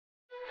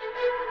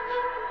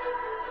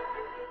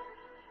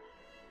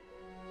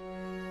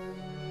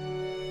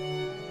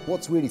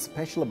What's really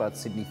special about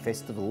Sydney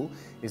Festival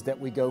is that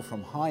we go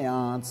from high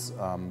arts,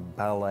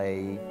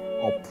 ballet,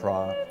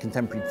 opera,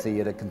 contemporary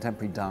theatre,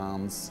 contemporary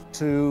dance,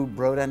 to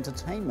broad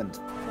entertainment.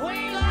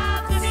 We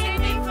love the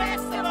Sydney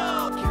Festival!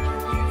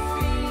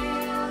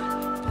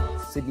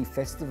 Sydney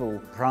Festival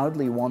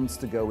proudly wants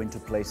to go into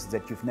places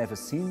that you've never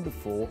seen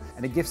before,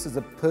 and it gives us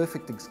a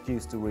perfect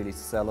excuse to really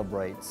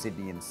celebrate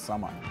Sydney in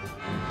summer.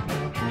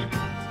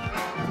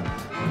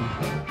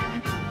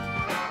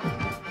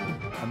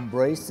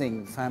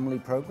 Embracing family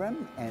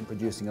program and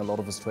producing a lot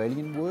of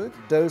Australian work.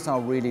 Those are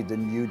really the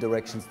new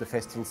directions the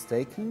festival's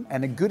taken.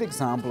 And a good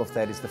example of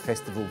that is the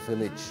Festival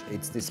Village.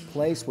 It's this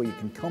place where you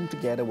can come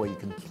together, where you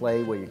can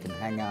play, where you can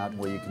hang out,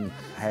 where you can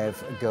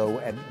have a go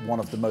at one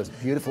of the most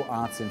beautiful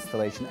arts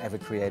installation ever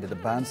created, a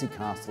bouncy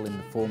castle in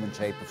the form and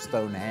shape of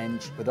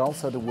Stonehenge, but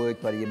also the work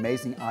by the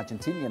amazing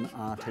Argentinian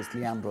artist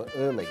Lieven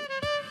Bertels.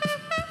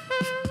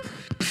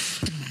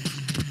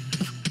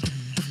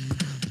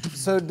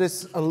 So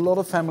there's a lot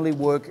of family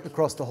work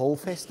across the whole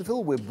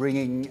festival. We're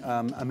bringing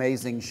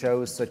amazing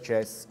shows such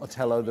as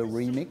Othello the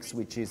Remix,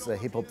 which is a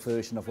hip-hop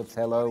version of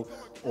Othello,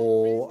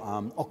 or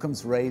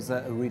Occam's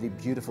Razor, a really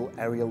beautiful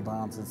aerial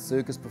dance and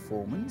circus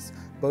performance.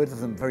 Both of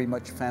them very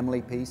much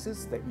family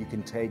pieces that you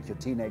can take your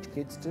teenage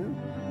kids to.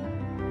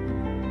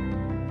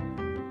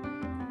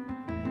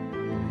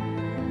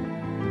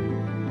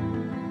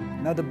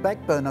 Now, the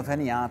backbone of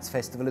any arts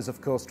festival is,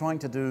 of course, trying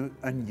to do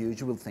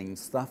unusual things,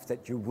 stuff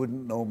that you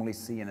wouldn't normally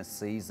see in a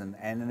season.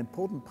 And an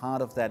important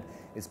part of that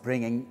is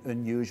bringing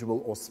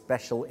unusual or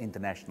special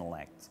international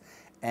acts.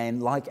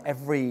 And like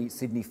every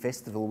Sydney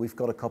festival, we've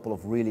got a couple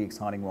of really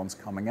exciting ones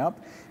coming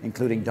up,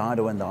 including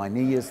Dido and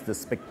Aeneas, the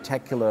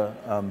spectacular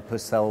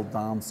Purcell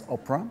dance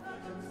opera.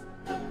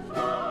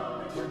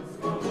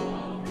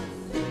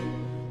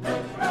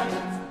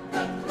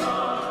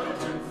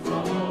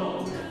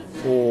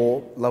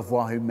 Or La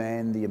Voix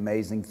Humaine, the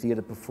amazing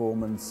theatre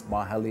performance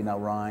by Helena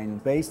Rhine,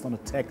 based on a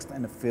text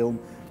and a film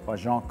by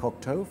Jean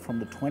Cocteau from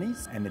the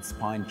 20s. And it's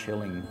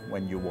spine-chilling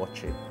when you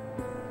watch it.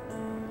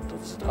 Dat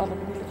is het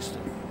allermoeilijkste.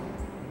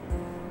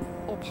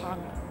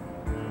 Ophangen.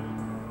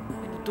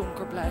 In het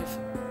donker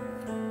blijven.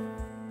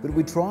 But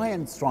we try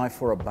and strive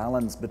for a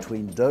balance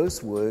between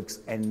those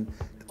works and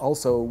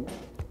also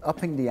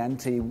upping the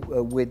ante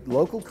with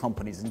local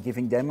companies and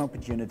giving them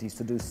opportunities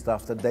to do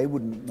stuff that they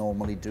wouldn't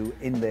normally do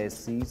in their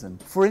season.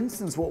 For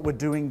instance, what we're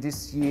doing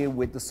this year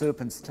with the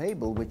Serpent's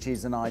Table, which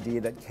is an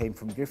idea that came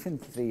from Griffin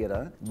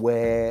Theatre,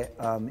 where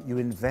you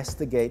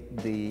investigate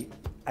the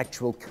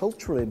actual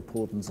cultural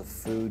importance of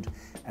food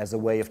as a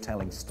way of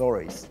telling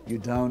stories. You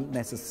don't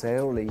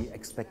necessarily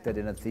expect that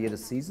in a theatre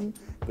season,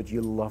 but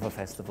you love a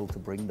festival to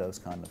bring those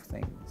kind of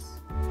things.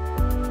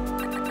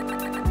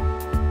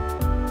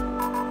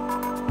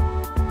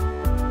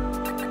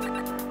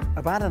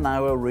 About an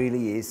Hour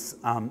really is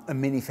a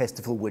mini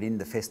festival within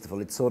the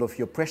festival. It's sort of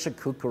your pressure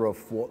cooker of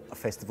what a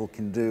festival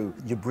can do.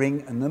 You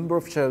bring a number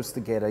of shows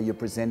together, you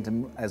present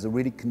them as a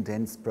really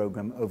condensed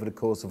program over the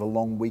course of a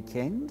long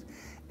weekend,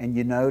 and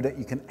you know that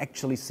you can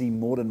actually see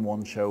more than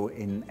one show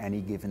in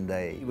any given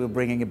day. We're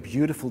bringing a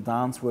beautiful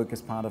dance work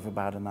as part of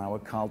About an Hour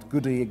called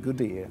Good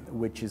Ear,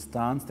 which is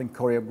danced and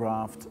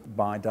choreographed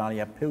by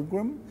Dahlia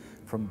Pilgrim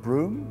from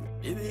Broome.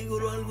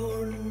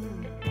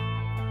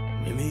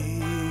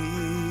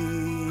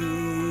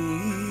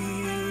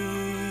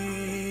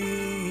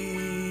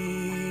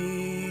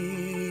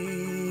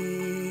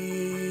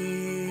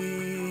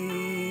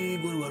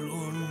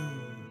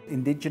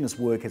 Indigenous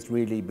work has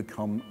really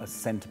become a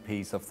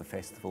centerpiece of the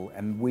festival,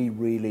 and we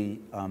really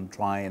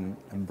try and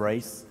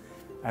embrace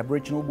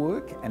Aboriginal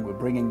work, and we're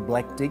bringing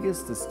Black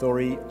Diggers, the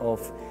story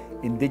of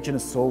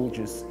Indigenous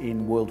soldiers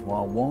in World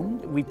War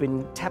I. We've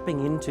been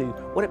tapping into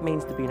what it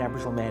means to be an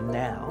Aboriginal man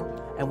now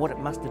and what it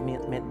must have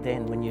meant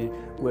then when you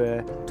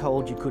were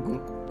told you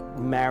couldn't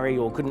marry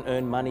or couldn't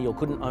earn money or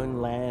couldn't own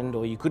land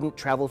or you couldn't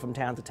travel from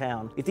town to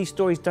town. If these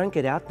stories don't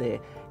get out there,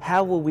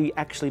 how will we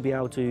actually be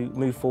able to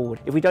move forward?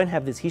 If we don't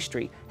have this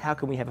history, how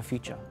can we have a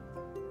future?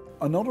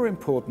 Another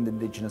important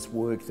Indigenous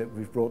work that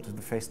we've brought to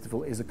the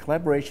festival is a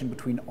collaboration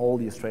between all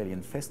the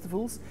Australian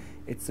festivals.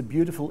 It's a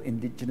beautiful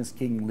Indigenous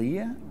King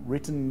Lear,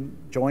 written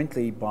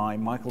jointly by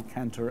Michael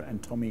Cantor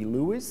and Tommy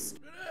Lewis.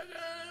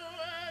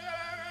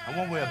 And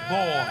when we're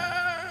born,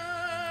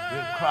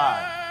 we'll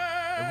cry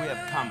that we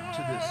have come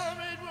to this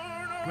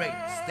great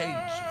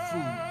stage of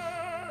food.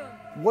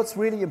 What's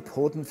really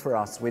important for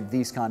us with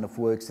these kind of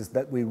works is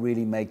that we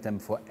really make them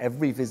for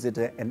every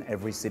visitor and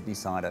every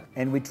Sydney-sider.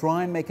 And we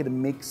try and make it a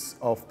mix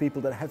of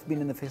people that have been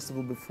in the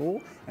festival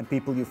before and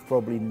people you've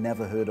probably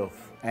never heard of.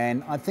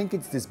 And I think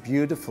it's this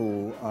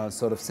beautiful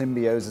sort of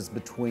symbiosis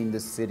between the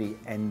city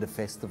and the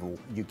festival.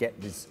 You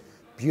get this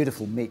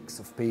beautiful mix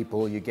of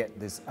people, you get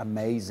this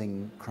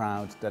amazing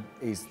crowd that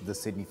is the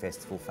Sydney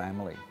Festival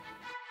family.